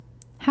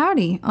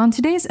Howdy. On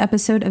today's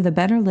episode of the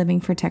Better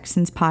Living for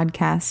Texans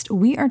podcast,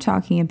 we are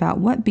talking about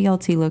what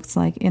BLT looks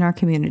like in our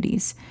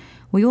communities.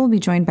 We will be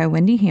joined by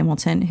Wendy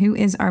Hamilton, who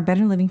is our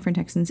Better Living for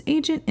Texans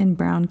agent in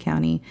Brown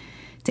County,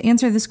 to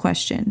answer this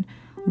question.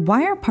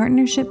 Why are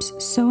partnerships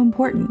so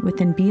important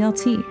within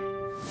BLT?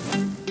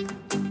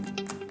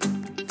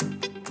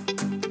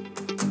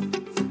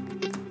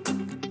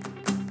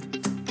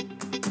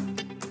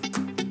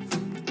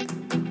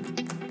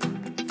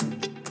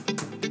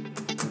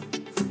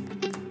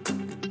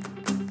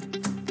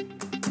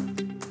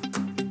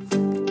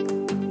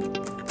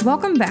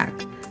 Welcome back.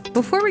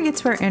 Before we get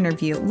to our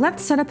interview,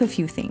 let's set up a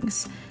few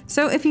things.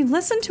 So if you've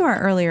listened to our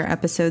earlier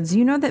episodes,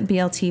 you know that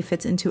BLT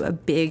fits into a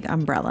big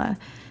umbrella.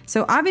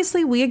 So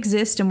obviously we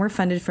exist and we're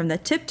funded from the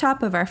tip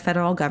top of our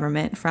federal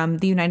government, from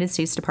the United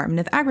States Department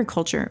of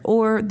Agriculture,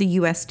 or the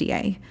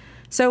USDA.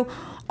 So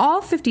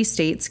all 50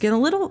 states get a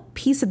little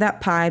piece of that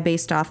pie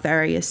based off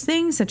various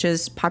things such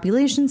as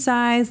population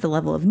size, the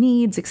level of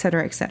needs, et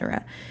cetera, et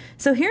cetera.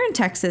 So here in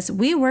Texas,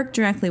 we work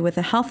directly with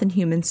the Health and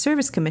Human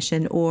Service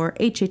Commission, or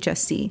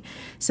HHSC.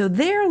 So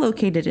they're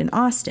located in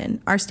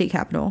Austin, our state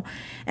capital,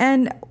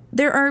 and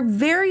there are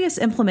various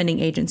implementing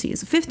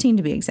agencies, 15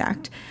 to be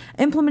exact.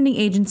 Implementing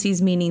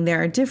agencies meaning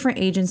there are different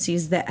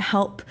agencies that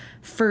help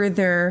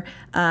further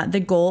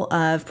the goal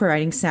of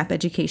providing SNAP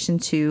education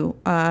to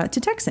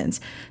Texans.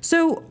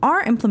 So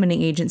our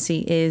implementing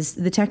agency is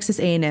the Texas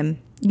A&M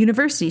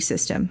University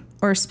System,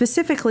 or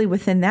specifically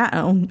within that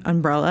own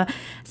umbrella,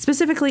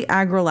 specifically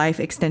AgriLife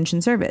Extension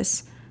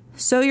Service.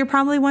 So you're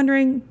probably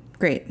wondering,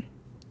 great,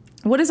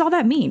 what does all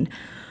that mean?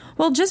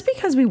 Well, just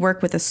because we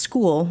work with a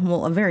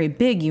school, a very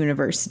big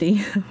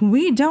university,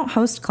 we don't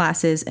host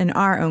classes in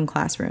our own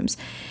classrooms.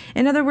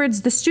 In other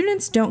words, the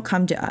students don't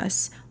come to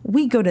us,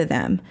 we go to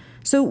them.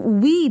 So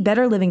we,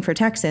 Better Living for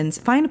Texans,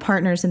 find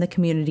partners in the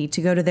community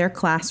to go to their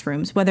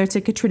classrooms, whether it's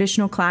a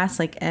traditional class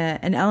like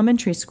an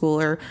elementary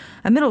school or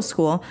a middle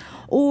school,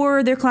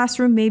 or their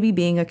classroom maybe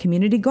being a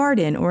community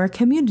garden or a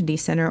community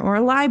center or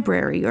a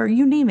library, or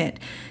you name it,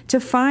 to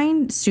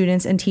find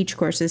students and teach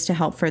courses to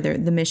help further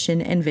the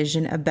mission and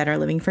vision of Better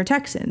Living for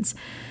Texans.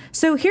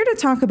 So here to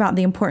talk about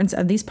the importance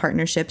of these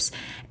partnerships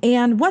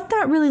and what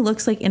that really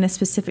looks like in a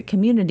specific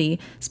community,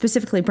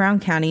 specifically Brown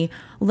County,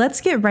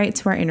 let's get right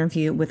to our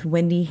interview with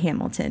Wendy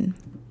Hamilton.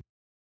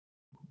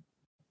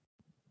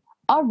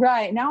 All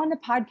right. Now on the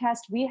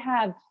podcast, we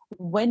have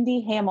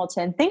Wendy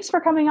Hamilton. Thanks for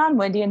coming on,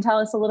 Wendy, and tell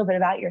us a little bit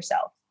about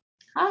yourself.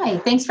 Hi,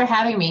 thanks for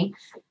having me.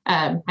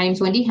 My name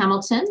is Wendy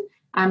Hamilton.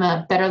 I'm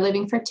a Better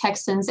Living for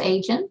Texans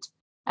agent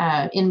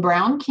in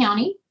Brown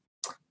County,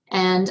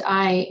 and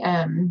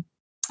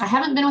I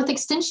haven't been with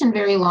Extension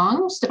very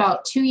long, just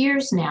about 2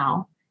 years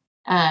now.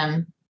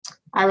 I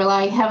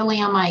rely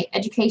heavily on my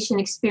education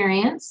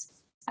experience.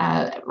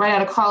 Right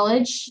out of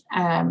college,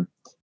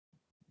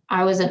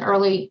 I was an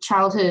early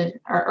childhood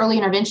or early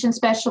intervention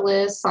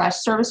specialist /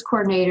 service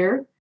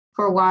coordinator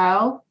for a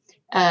while.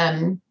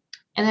 And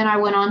then I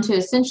went on to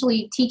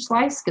essentially teach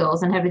life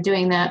skills and have been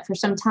doing that for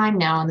some time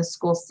now in the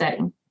school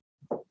setting.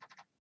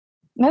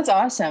 That's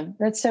awesome.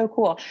 That's so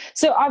cool.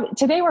 So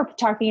today we're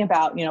talking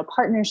about,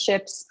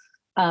 partnerships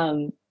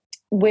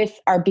with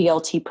our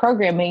BLT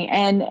programming,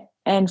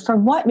 and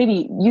from what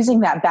maybe using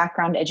that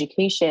background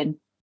education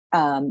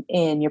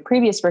in your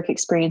previous work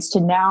experience to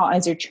now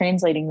as you're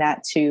translating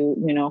that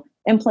to,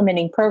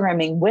 implementing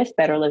programming with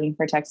Better Living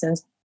for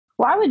Texans,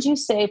 why would you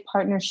say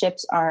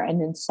partnerships are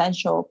an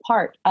essential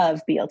part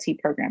of BLT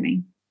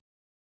programming?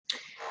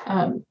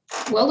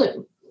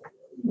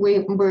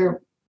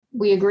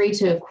 We agree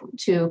to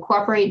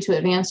cooperate to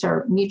advance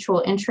our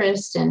mutual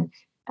interest, and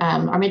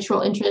our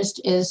mutual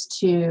interest is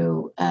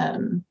to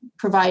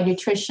provide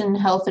nutrition,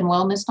 health, and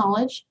wellness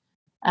knowledge,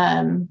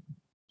 and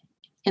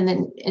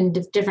then in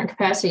different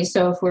capacities.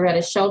 So if we're at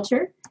a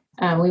shelter,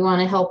 we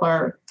want to help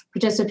our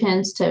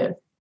participants to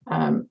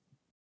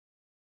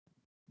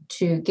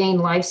gain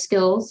life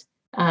skills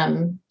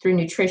through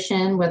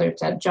nutrition, whether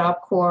it's at Job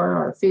Corps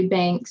or food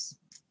banks,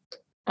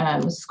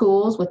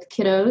 schools with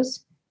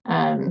kiddos.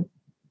 We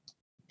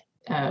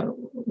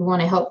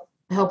want to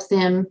help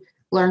them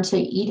learn to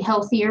eat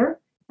healthier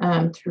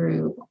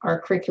through our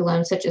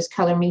curriculum, such as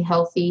Color Me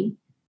Healthy,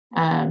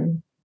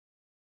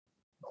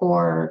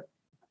 or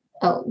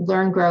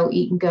Learn, Grow,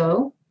 Eat, and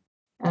Go.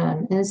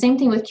 And the same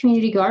thing with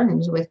community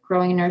gardens, with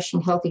growing and nourishing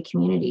healthy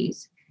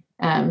communities.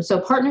 So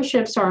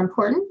partnerships are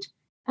important.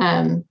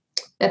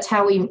 That's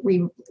how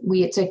we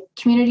it's a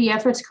community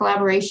efforts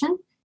collaboration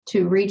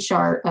to reach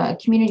our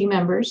community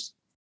members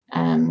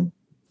and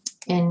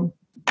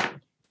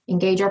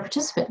engage our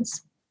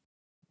participants.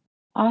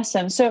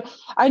 Awesome. So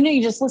I know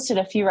you just listed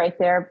a few right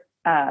there,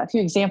 a few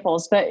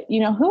examples, but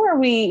who are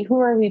we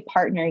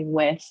partnering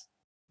with?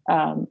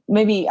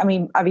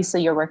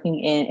 Obviously you're working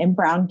in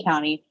Brown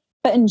County,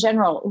 but in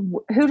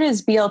general, who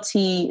does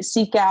BLT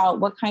seek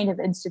out? What kind of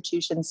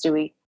institutions do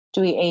we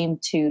aim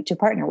to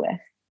partner with?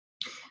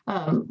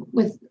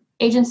 With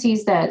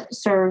agencies that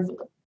serve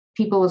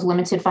people with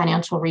limited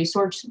financial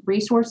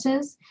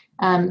resources,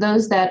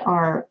 those that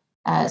are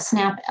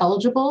SNAP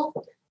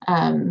eligible,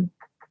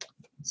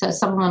 so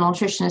supplemental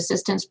nutrition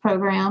assistance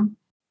program.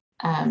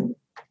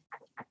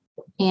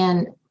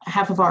 And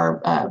half of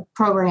our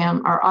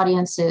program, our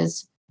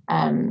audiences,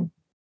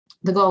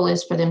 the goal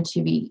is for them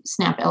to be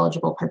SNAP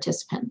eligible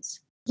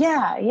participants.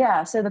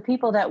 Yeah. So the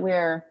people that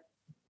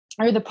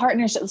or the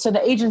partnerships, so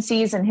the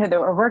agencies and who that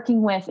we're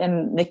working with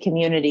in the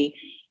community,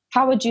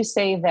 how would you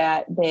say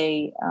that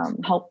they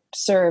help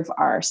serve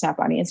our SNAP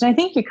audience? And I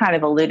think you kind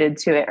of alluded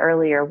to it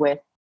earlier with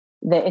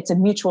that it's a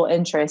mutual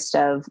interest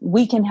of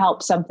we can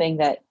help something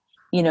that,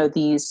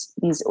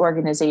 these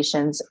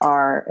organizations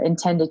are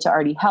intended to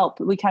already help.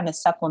 We kind of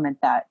supplement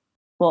that.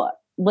 Well,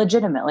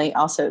 legitimately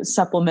also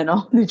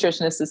supplemental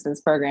nutrition assistance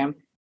program,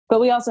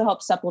 but we also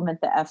help supplement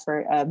the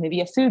effort of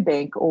maybe a food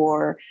bank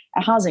or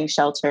a housing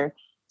shelter.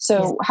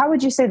 So how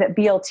would you say that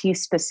BLT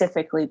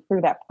specifically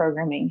through that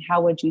programming,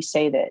 how would you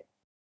say that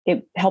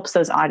it helps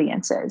those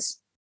audiences?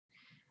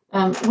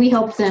 We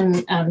help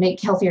them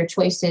make healthier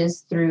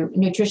choices through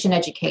nutrition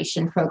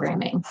education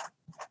programming.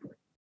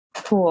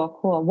 Cool.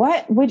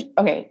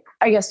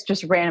 I guess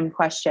just a random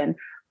question.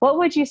 What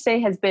would you say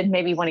has been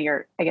maybe one of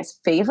your,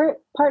 favorite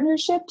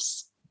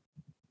partnerships?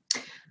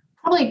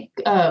 Probably,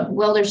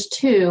 there's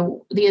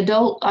two. The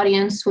adult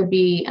audience would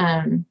be,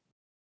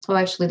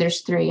 actually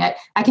there's three.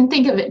 I can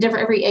think of it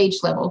different every age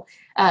level.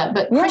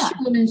 But Christian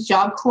Women's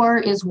Job Corps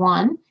is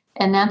one,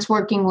 and that's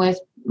working with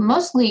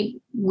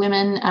mostly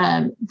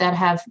women that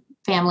have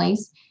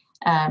families.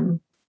 And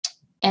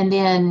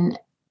then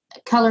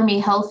Color Me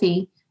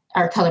Healthy.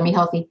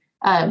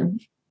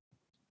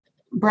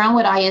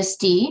 Brownwood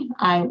ISD.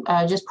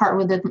 I just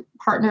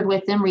partnered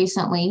with them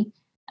recently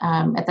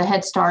at the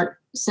Head Start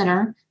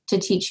Center to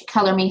teach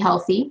Color Me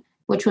Healthy,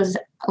 which was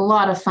a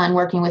lot of fun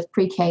working with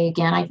pre-K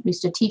again. I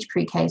used to teach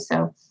pre-K,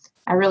 so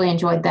I really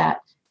enjoyed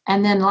that.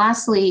 And then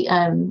lastly,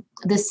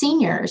 the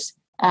seniors.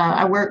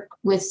 I work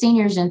with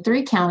seniors in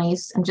 3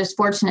 counties. I'm just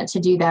fortunate to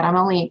do that. I'm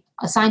only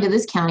assigned to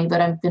this county,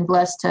 but I've been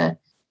blessed to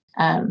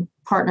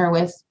partner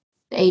with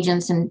the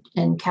agents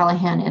in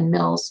Callahan and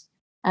Mills.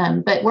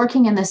 But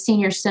working in the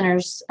senior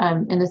centers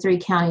in the 3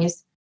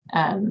 counties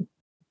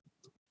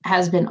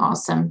has been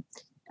awesome.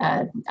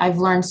 I've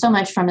learned so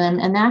much from them,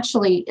 and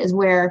actually is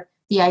where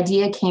the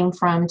idea came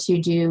from to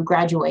do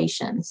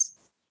graduations.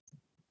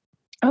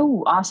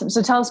 Oh, awesome.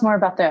 So tell us more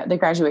about the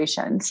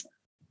graduations.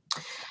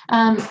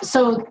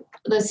 So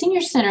the senior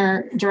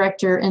center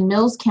director in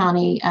Mills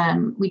County,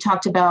 we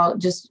talked about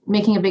just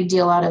making a big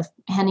deal out of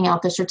handing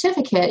out the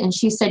certificate. And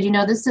she said,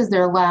 this is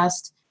their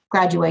last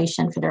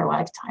graduation for their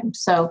lifetime.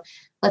 So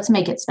let's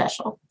make it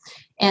special.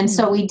 And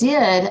so we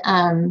did.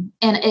 And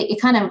it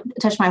kind of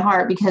touched my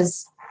heart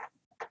because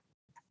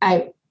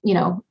I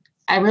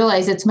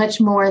realize it's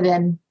much more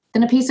than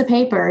a piece of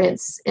paper.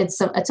 It's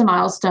a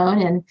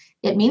milestone, and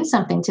it means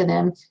something to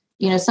them.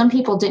 Some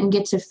people didn't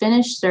get to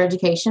finish their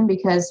education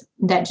because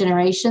that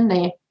generation,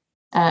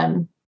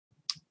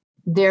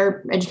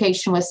 their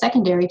education was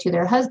secondary to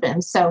their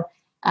husbands. So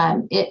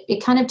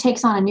it kind of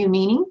takes on a new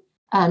meaning.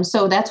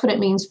 So that's what it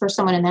means for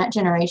someone in that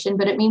generation,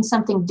 but it means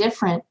something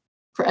different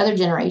for other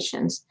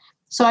generations.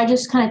 So I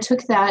just kind of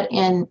took that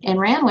and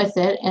ran with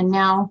it, and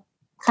now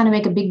kind of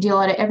make a big deal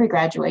out of every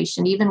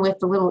graduation, even with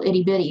the little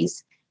itty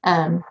bitties.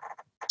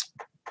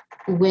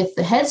 With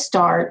the Head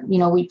Start,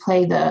 we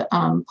play the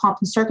Pomp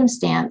and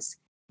Circumstance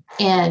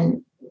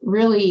and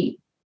really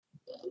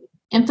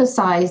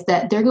emphasize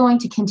that they're going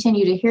to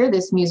continue to hear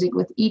this music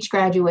with each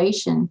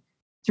graduation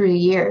through the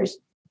years.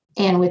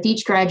 And with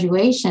each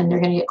graduation, they're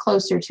going to get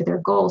closer to their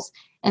goals.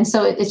 And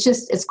so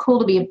it's cool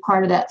to be a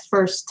part of that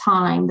first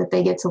time that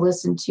they get to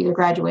listen to the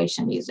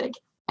graduation music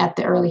at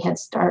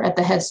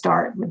the Head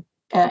Start with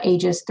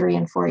ages 3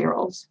 and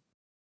 4-year-olds.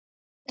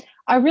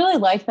 I really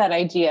like that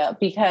idea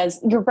because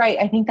you're right.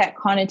 I think that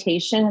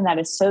connotation and that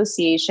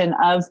association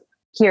of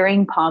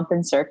hearing pomp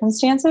and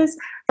circumstances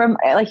from,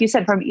 like you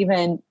said, from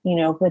even,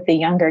 with the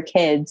younger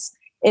kids,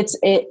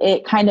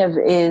 it kind of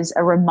is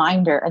a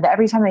reminder that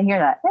every time they hear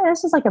that, hey,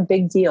 this is like a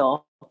big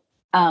deal.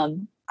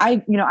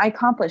 I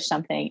accomplished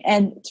something,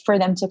 and for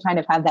them to kind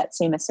of have that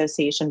same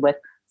association with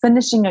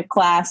finishing a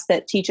class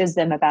that teaches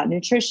them about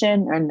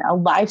nutrition and a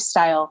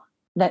lifestyle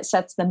that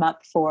sets them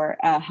up for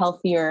a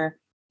healthier,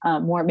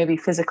 more maybe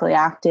physically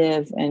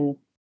active, and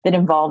that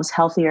involves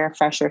healthier,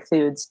 fresher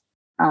foods.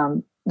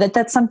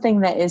 That's something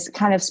that is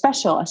kind of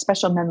special, a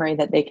special memory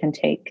that they can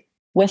take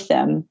with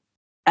them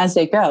as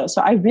they go.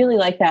 So I really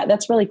like that.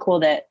 That's really cool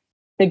that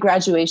the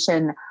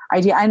graduation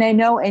idea. And I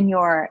know in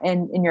your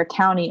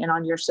county and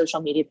on your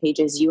social media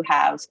pages, you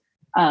have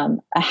a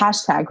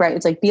hashtag, right?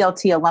 It's like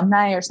BLT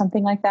alumni or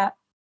something like that.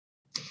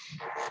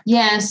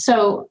 Yeah.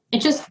 So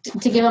it just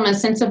to give them a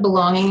sense of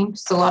belonging.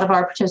 So a lot of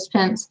our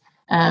participants,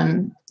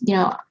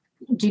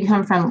 do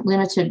come from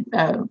limited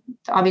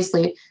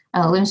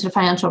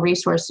financial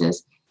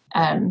resources.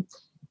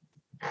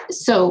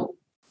 So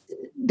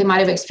they might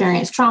have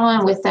experienced trauma,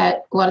 and with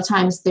that, a lot of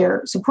times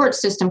their support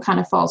system kind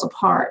of falls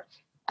apart.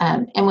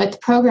 And with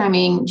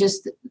programming,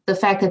 just the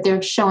fact that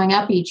they're showing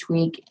up each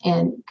week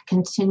and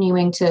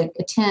continuing to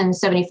attend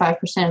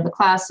 75% of the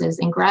classes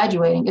and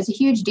graduating is a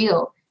huge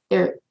deal.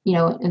 They're,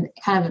 and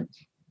kind of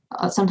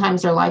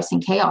sometimes their life's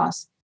in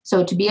chaos.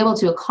 So to be able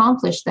to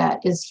accomplish that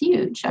is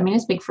huge. I mean,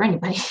 it's big for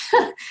anybody.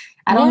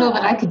 I don't know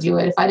that I could do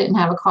it if I didn't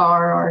have a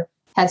car or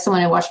had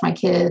someone to watch my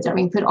kids. I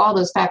mean, put all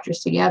those factors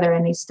together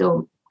and they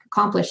still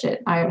accomplish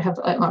it. I have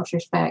utmost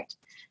respect.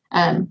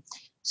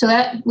 So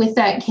that with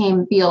that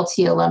came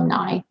BLT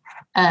alumni.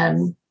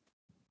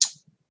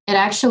 It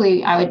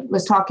actually, I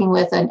was talking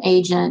with an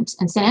agent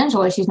in San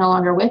Angelo. She's no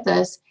longer with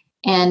us.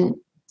 And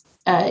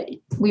I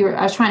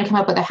was trying to come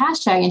up with a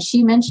hashtag, and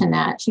she mentioned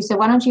that. She said,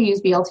 why don't you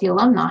use BLT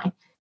alumni?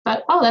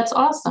 But, oh, that's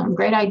awesome.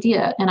 Great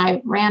idea. And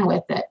I ran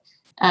with it.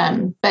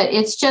 But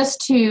it's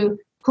just to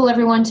pull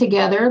everyone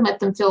together, let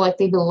them feel like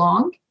they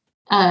belong.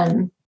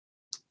 And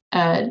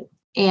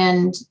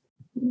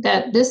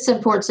that this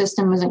support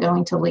system isn't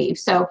going to leave.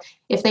 So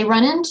if they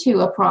run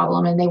into a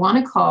problem and they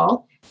want to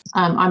call,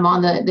 I'm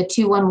on the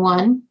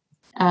 211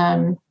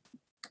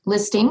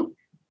 listing,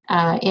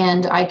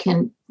 and I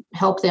can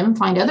help them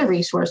find other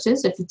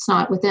resources. If it's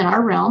not within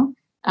our realm,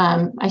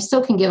 I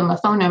still can give them a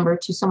phone number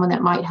to someone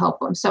that might help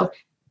them. So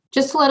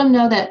just to let them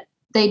know that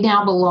they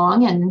now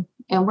belong, and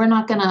we're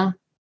not gonna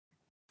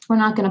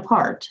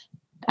part.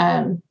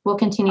 We'll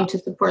continue to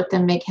support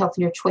them make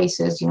healthier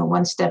choices,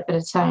 one step at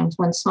a time,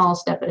 one small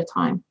step at a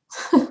time.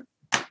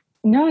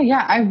 No,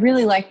 yeah, I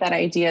really like that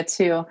idea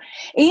too.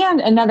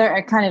 And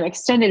another kind of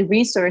extended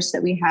resource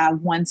that we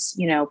have once,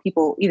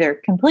 people either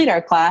complete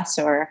our class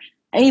or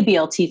a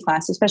BLT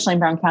class, especially in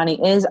Brown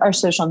County, is our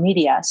social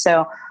media.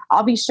 So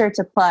I'll be sure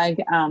to plug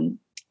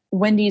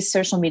Wendy's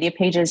social media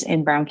pages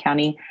in Brown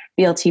County,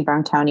 BLT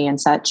Brown County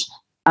and such,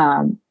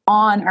 on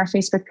our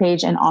Facebook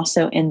page, and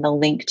also in the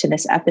link to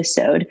this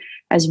episode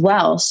as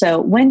well.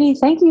 So Wendy,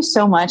 thank you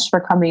so much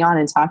for coming on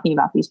and talking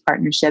about these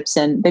partnerships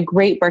and the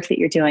great work that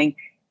you're doing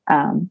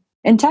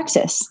in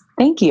Texas.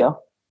 Thank you.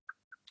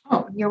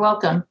 Oh, you're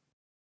welcome.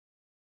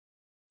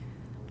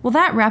 Well,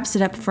 that wraps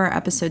it up for our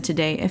episode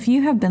today. If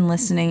you have been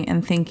listening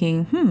and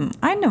thinking,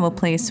 I know a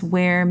place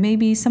where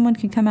maybe someone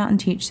could come out and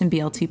teach some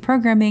BLT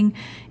programming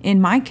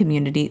in my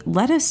community,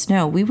 let us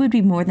know. We would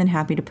be more than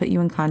happy to put you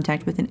in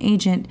contact with an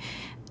agent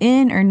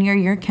in or near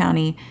your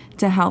county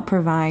to help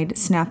provide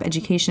SNAP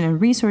education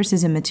and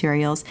resources and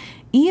materials.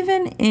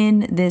 Even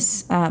in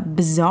this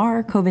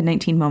bizarre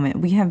COVID-19 moment,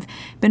 we have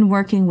been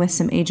working with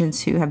some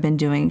agents who have been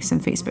doing some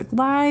Facebook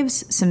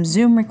Lives, some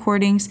Zoom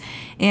recordings,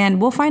 and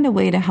we'll find a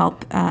way to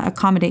help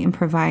accommodate and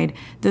provide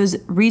those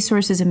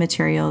resources and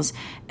materials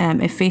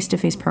if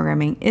face-to-face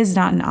programming is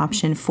not an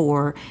option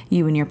for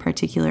you in your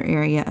particular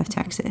area of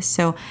Texas.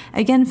 So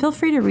again, feel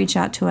free to reach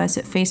out to us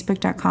at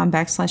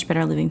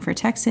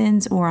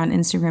facebook.com/betterlivingfortexans or on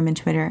Instagram and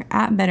Twitter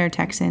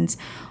 @BetterTexans.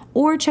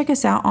 Or check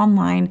us out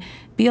online,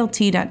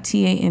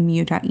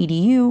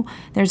 blt.tamu.edu.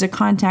 There's a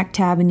contact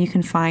tab, and you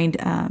can find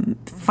a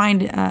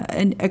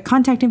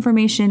contact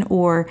information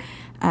or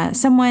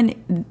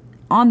someone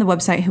on the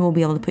website who will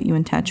be able to put you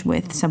in touch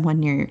with someone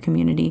near your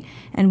community,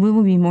 and we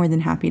will be more than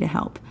happy to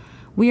help.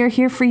 We are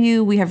here for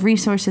you, we have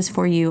resources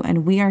for you,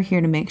 and we are here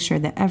to make sure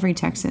that every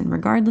Texan,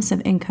 regardless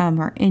of income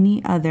or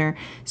any other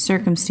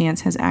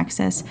circumstance, has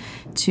access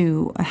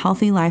to a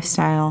healthy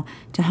lifestyle,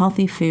 to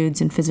healthy foods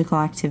and physical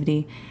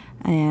activity,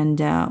 and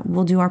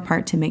we'll do our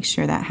part to make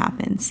sure that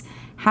happens.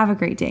 Have a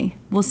great day.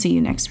 We'll see you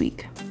next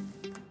week.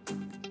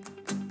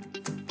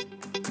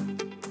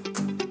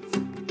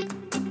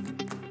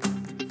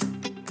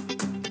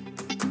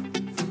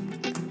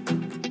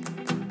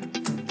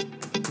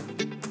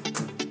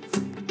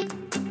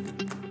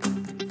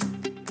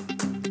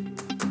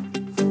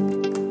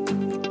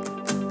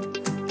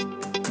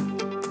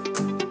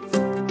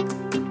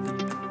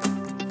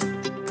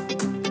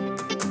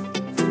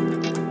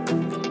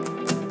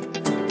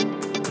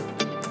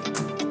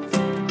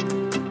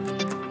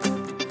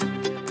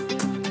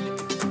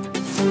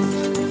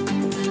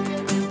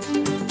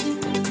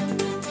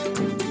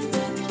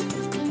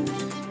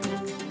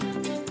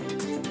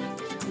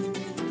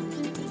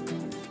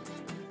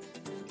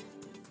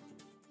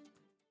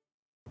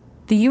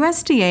 The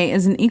USDA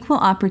is an equal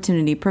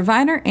opportunity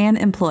provider and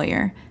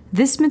employer.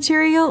 This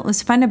material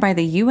was funded by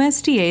the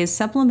USDA's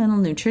Supplemental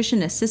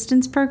Nutrition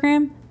Assistance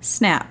Program,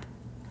 SNAP.